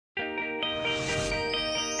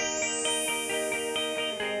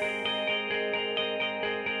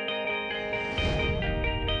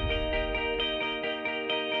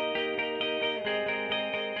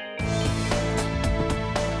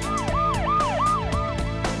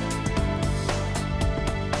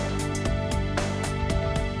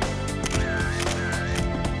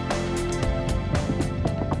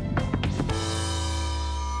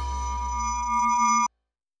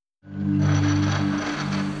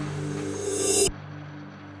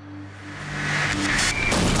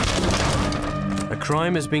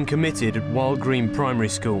crime has been committed at Wild Green Primary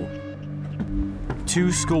School. 2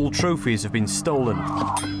 school trophies have been stolen.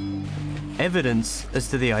 Evidence as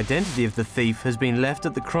to the identity of the thief has been left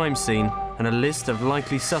at the crime scene, and a list of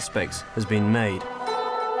likely suspects has been made.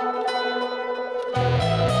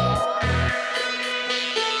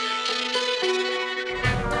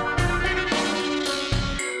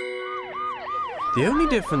 The only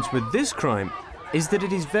difference with this crime is that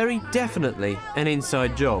it is very definitely an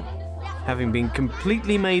inside job, having been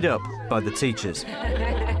completely made up by the teachers.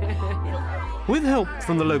 With help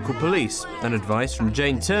from the local police and advice from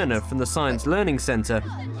Jane Turner from the Science Learning Centre,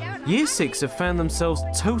 Year 6 have found themselves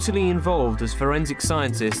totally involved as forensic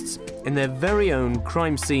scientists in their very own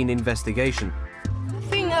crime scene investigation. I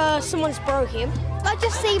think someone's broke him. I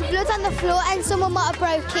just see blood on the floor and someone might have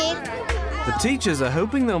broke it. The teachers are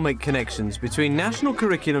hoping they'll make connections between national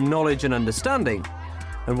curriculum knowledge and understanding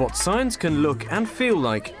and what science can look and feel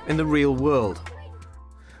like in the real world.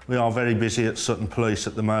 We are very busy at Sutton Police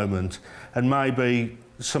at the moment, and maybe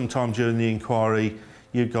sometime during the inquiry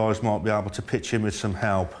you guys might be able to pitch in with some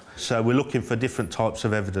help. So we're looking for different types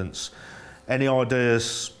of evidence. Any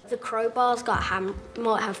ideas? The crowbar's got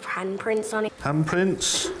might have handprints on it.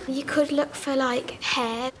 Handprints? You could look for, like,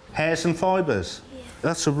 hair. Hairs and fibres? Yeah.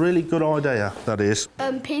 That's a really good idea, that is.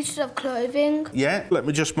 Pieces of clothing. Yeah, let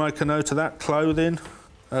me just make a note of that. Clothing.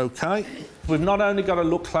 OK. We've not only got to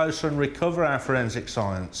look closer and recover our forensic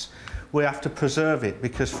science, we have to preserve it,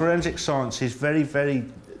 because forensic science is very, very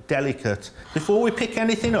delicate. Before we pick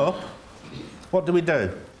anything up, what do we do?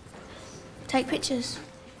 Take pictures.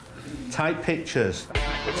 Take pictures.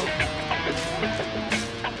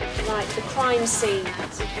 Like the crime scene.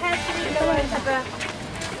 So carefully go over the...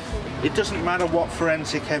 It doesn't matter what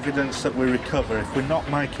forensic evidence that we recover if we're not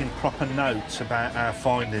making proper notes about our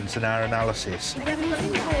findings and our analysis.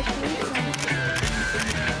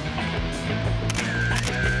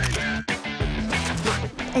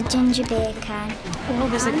 A ginger beer can. Oh,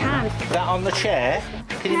 there's a can. That on the chair?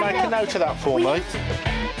 Can you make a note of that for me?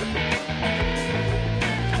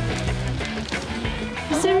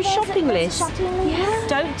 Is there a shopping list? Yeah.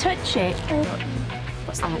 Don't touch it.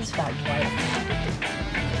 What's that?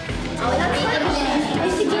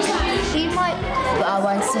 He might... But our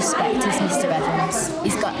one suspect is Mr. Evans.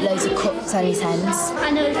 He's got loads of cuts on his hands.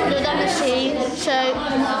 And there was blood on the scene, so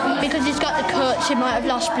because he's got the cuts, he might have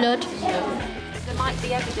lost blood. There might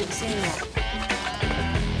be evidence in there.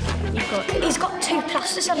 He's got 2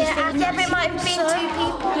 plasters on his fingers. Yeah, but it might have been 2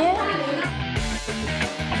 people. Yeah.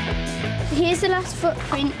 Here's the last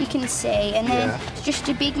footprint you can see, and then it's just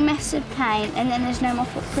a big mess of paint, and then there's no more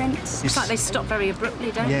footprints. It's like they stop very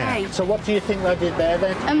abruptly, don't they? So what do you think they did there,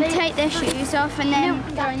 then? Take their shoes off and then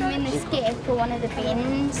throw them in the skip or one of the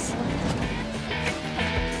bins.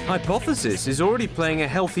 Hypothesis is already playing a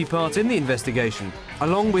healthy part in the investigation,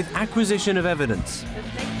 along with acquisition of evidence.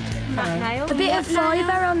 A bit of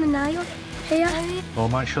fibre on the nail here. Well,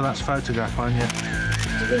 make sure that's photographed, won't you?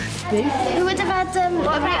 Who would have had a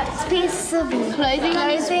piece of clothing on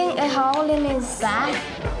his thing, a hole in his back?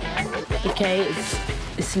 OK,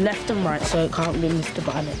 it's left and right, so it can't be Mr.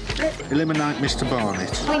 Barnett. Eliminate Mr.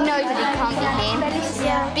 Barnett. We know that it can't be him.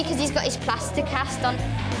 Yeah. Because he's got his plaster cast on.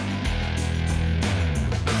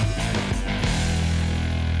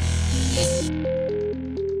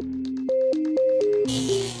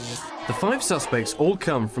 The 5 suspects all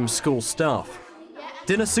come from school staff.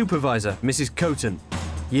 Dinner supervisor, Mrs. Coton.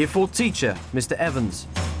 Year 4 teacher, Mr. Evans.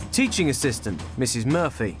 Teaching assistant, Mrs.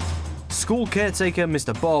 Murphy. School caretaker,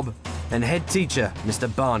 Mr. Bob. And head teacher, Mr.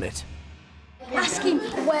 Barnett. Ask him,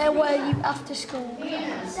 where were you after school?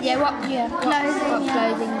 Yeah, what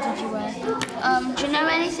clothing did you wear? Do you know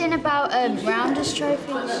anything about Rounders trophies?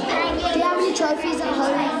 Do you have any trophies at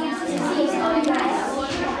home?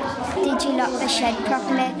 Did you lock the shed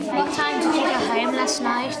properly? What time did you get home last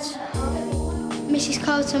night? Mrs.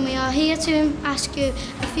 Colton, we are here to ask you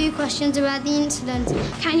a few questions about the incident.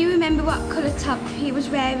 Can you remember what colour top he was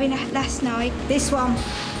wearing last night? This one.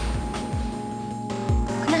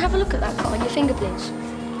 Can I have a look at that cut on your finger, please?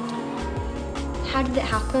 How did it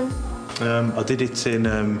happen? I did it in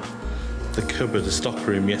the cupboard, the stock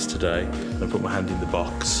room yesterday. I put my hand in the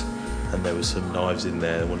box and there were some knives in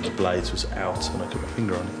there. One of the blades was out and I put my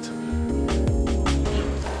finger on it.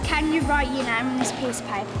 Can you write your name on this piece of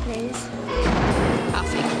paper, please? I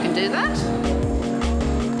think I can do that.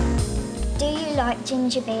 Do you like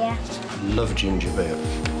ginger beer? Love ginger beer.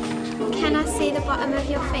 Can I see the bottom of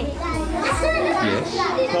your feet? Yes.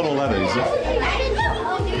 Not all that easy.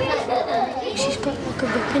 She's got like a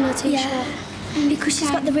whip in her t-shirt. Because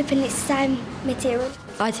she's got the rip and it's the same material.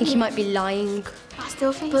 I think he might be lying. I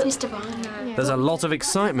still think it's Mr. Barnett. There's a lot of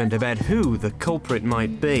excitement about who the culprit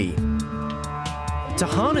might be. To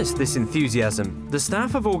harness this enthusiasm, the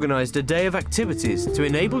staff have organised a day of activities to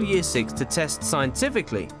enable Year 6 to test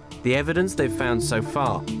scientifically the evidence they've found so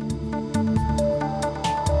far.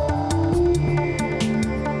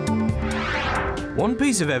 One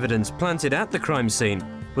piece of evidence planted at the crime scene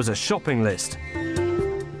was a shopping list.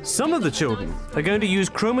 Some of the children are going to use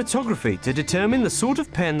chromatography to determine the sort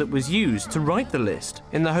of pen that was used to write the list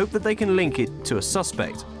in the hope that they can link it to a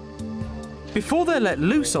suspect. Before they're let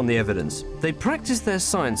loose on the evidence, they practice their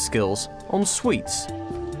science skills on sweets.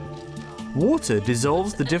 Water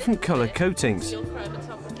dissolves the different colour coatings.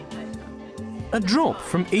 A drop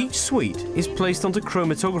from each sweet is placed onto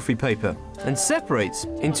chromatography paper and separates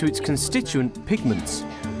into its constituent pigments.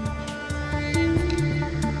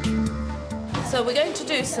 So we're going to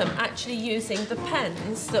do some actually using the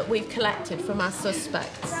pens that we've collected from our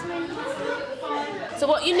suspects. So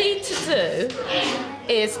what you need to do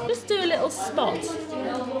is just do a little spot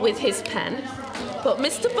with his pen, put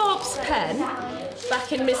Mr. Bob's pen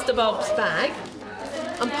back in Mr. Bob's bag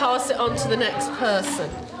and pass it on to the next person.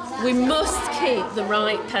 We must keep the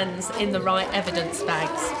right pens in the right evidence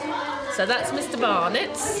bags. So that's Mr.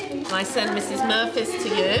 Barnett's. I send Mrs. Murphy's to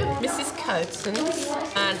you, Mrs. Coatson's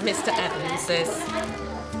and Mr. Evans's.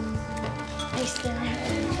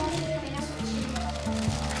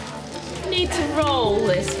 We need to roll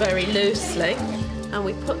this very loosely and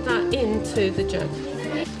we put that into the jug.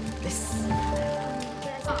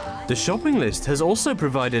 The shopping list has also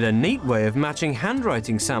provided a neat way of matching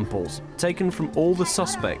handwriting samples taken from all the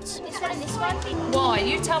suspects. Why?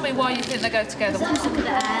 You tell me why you think they go together. Look at the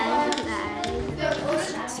A.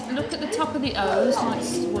 Look at the top of the O's, like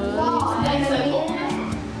swirl.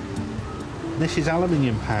 This is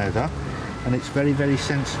aluminium powder and it's very, very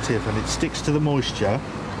sensitive and it sticks to the moisture.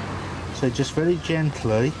 So just very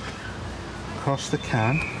gently across the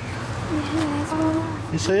can.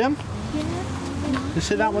 You see them? Yeah. You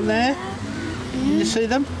see that one there? You see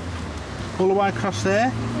them? All the way across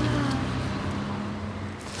there?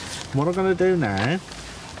 What I'm going to do now,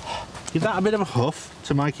 give that a bit of a huff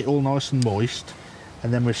to make it all nice and moist,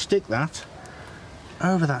 and then we'll stick that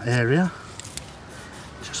over that area.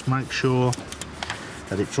 Just make sure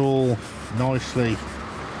that it's all nicely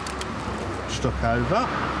stuck over.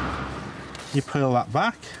 You peel that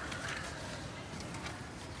back.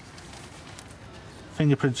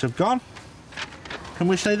 Fingerprints have gone. Can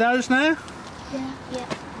we see those now?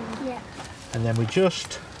 Yeah. And then we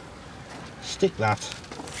just stick that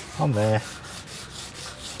on there,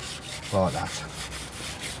 like that.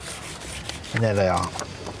 And there they are.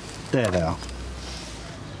 There they are.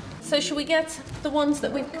 So shall we get the ones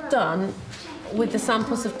that we've done with the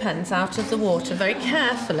samples of pens out of the water very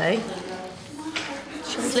carefully?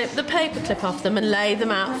 Slip the paper clip off them and lay them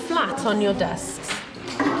out flat on your desks.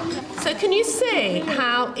 So can you see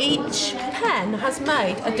how each pen has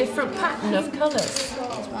made a different pattern of colours?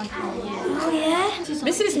 Oh yeah.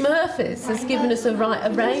 Mrs. Murphy's has given us a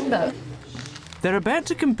rainbow. They're about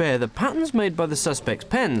to compare the patterns made by the suspect's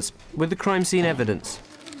pens with the crime scene evidence.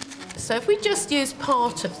 So if we just use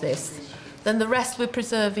part of this, then the rest we're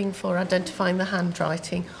preserving for identifying the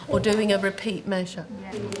handwriting or doing a repeat measure.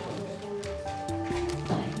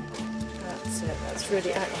 That's it, that's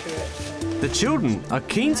really accurate. The children are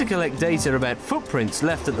keen to collect data about footprints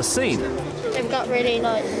left at the scene. They've got really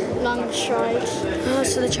long strides. Oh,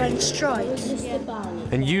 so they're trying strides.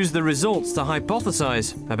 And use the results to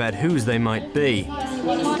hypothesise about whose they might be.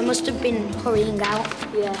 They must have been hurrying out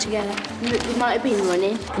together. They might have been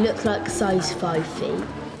running. It looked like size 5 feet.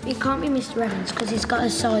 It can't be Mr. Evans because he's got a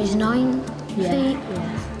size 9 feet.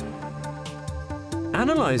 Yeah.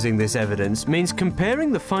 Analysing this evidence means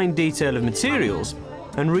comparing the fine detail of materials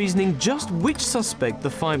and reasoning just which suspect the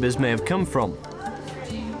fibres may have come from.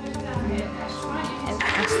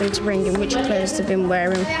 Ask them to bring in which clothes they've been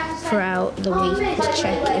wearing throughout the week to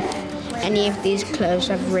check if any of these clothes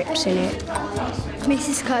have rips in it.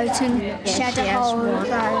 Mrs. Coaten, she had a hole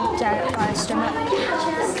down her stomach.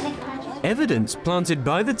 Evidence planted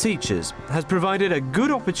by the teachers has provided a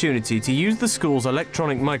good opportunity to use the school's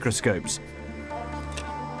electronic microscopes.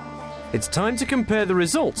 It's time to compare the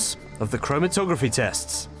results of the chromatography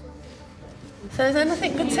tests. So has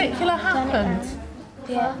anything particular happened?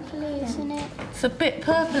 Purpley, isn't it? It's a bit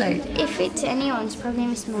purpley. If it's anyone's, probably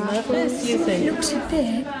Miss Murphy's. Murphy's, you think? It looks a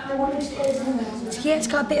bit. Yeah, it's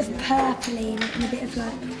got a bit of purpley in it and a bit of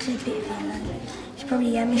a bit of yellow. It's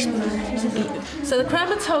probably Miss Murphy's. So the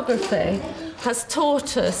chromatography has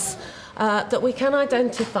taught us that we can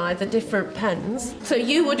identify the different pens. So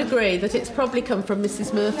you would agree that it's probably come from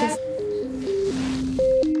Mrs. Murphy's.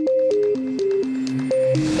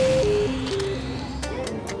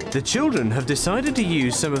 The children have decided to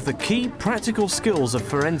use some of the key practical skills of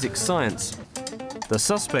forensic science. The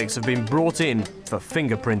suspects have been brought in for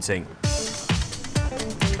fingerprinting.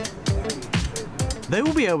 They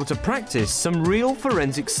will be able to practice some real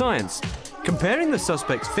forensic science, comparing the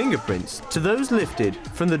suspect's fingerprints to those lifted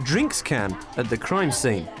from the drinks can at the crime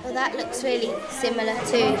scene. Well, that looks really similar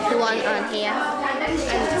to the one on here, and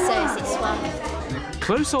so is this one.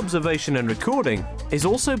 Close observation and recording is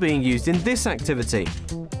also being used in this activity,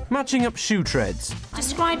 matching up shoe treads.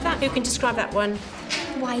 Describe that. Who can describe that one?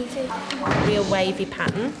 Wavy. Real wavy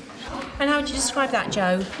pattern. And how would you describe that,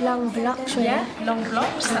 Joe? Long blocks, really. Yeah, long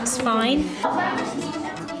blocks, that's fine.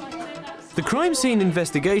 The crime scene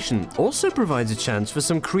investigation also provides a chance for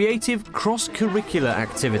some creative cross-curricular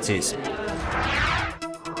activities.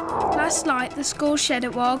 Last night, the school shed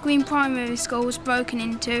at Wild Green Primary School was broken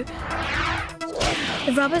into.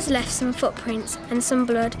 The robbers left some footprints and some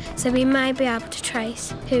blood, so we may be able to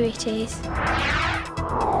trace who it is.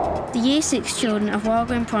 The Year 6 children of Wild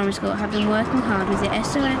Green Primary School have been working hard with the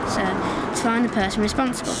SOS to find the person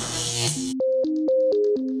responsible.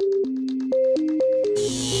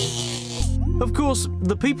 Of course,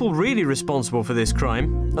 the people really responsible for this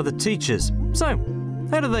crime are the teachers. So,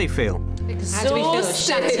 how do they feel? How do we feel?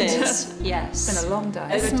 Shattered. It's Yes. been a long day.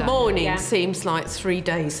 This morning seems like 3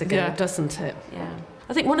 days ago, doesn't it? Yeah.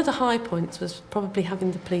 I think one of the high points was probably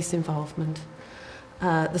having the police involvement.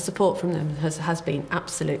 The support from them has been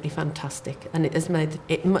absolutely fantastic, and it has made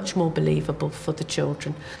it much more believable for the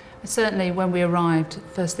children. Certainly when we arrived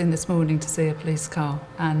first thing this morning to see a police car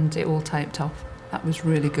and it all taped off, that was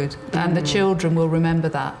really good. And the children will remember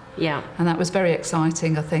that. Yeah. And that was very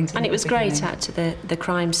exciting, I think. And it was great out to the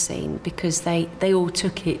crime scene because they all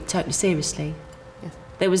took it totally seriously. Yes.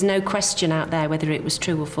 There was no question out there whether it was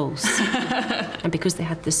true or false. And because they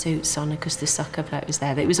had the suits on and because the soccer bloke was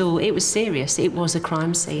there, it was serious. It was a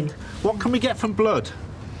crime scene. What can we get from blood?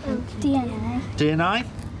 DNA. DNA?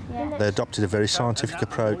 They adopted a very scientific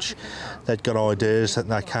approach. They'd got ideas that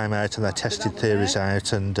they came out and they tested theories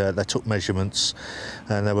out and they took measurements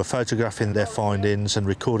and they were photographing their findings and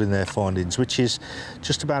recording their findings, which is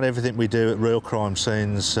just about everything we do at real crime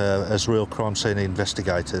scenes as real crime scene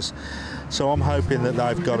investigators. So I'm hoping that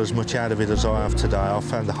they've got as much out of it as I have today. I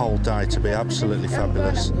found the whole day to be absolutely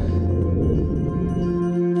fabulous.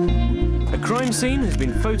 A crime scene has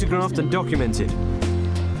been photographed and documented.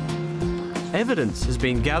 Evidence has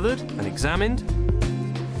been gathered and examined.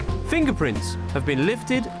 Fingerprints have been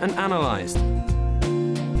lifted and analysed.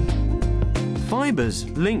 Fibres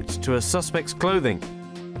linked to a suspect's clothing.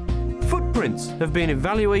 Footprints have been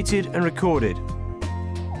evaluated and recorded.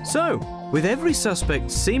 So, with every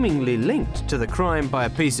suspect seemingly linked to the crime by a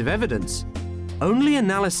piece of evidence, only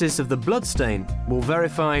analysis of the bloodstain will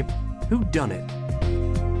verify who done it.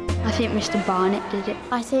 I think Mr. Barnett did it.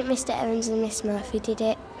 I think Mr. Evans and Miss Murphy did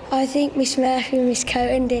it. I think Miss Murphy and Miss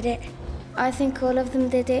Cohen did it. I think all of them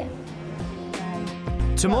did it.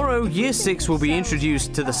 Tomorrow, Year 6 will be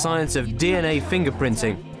introduced to the science of DNA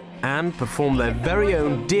fingerprinting and perform their very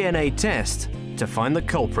own DNA test to find the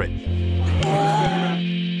culprit.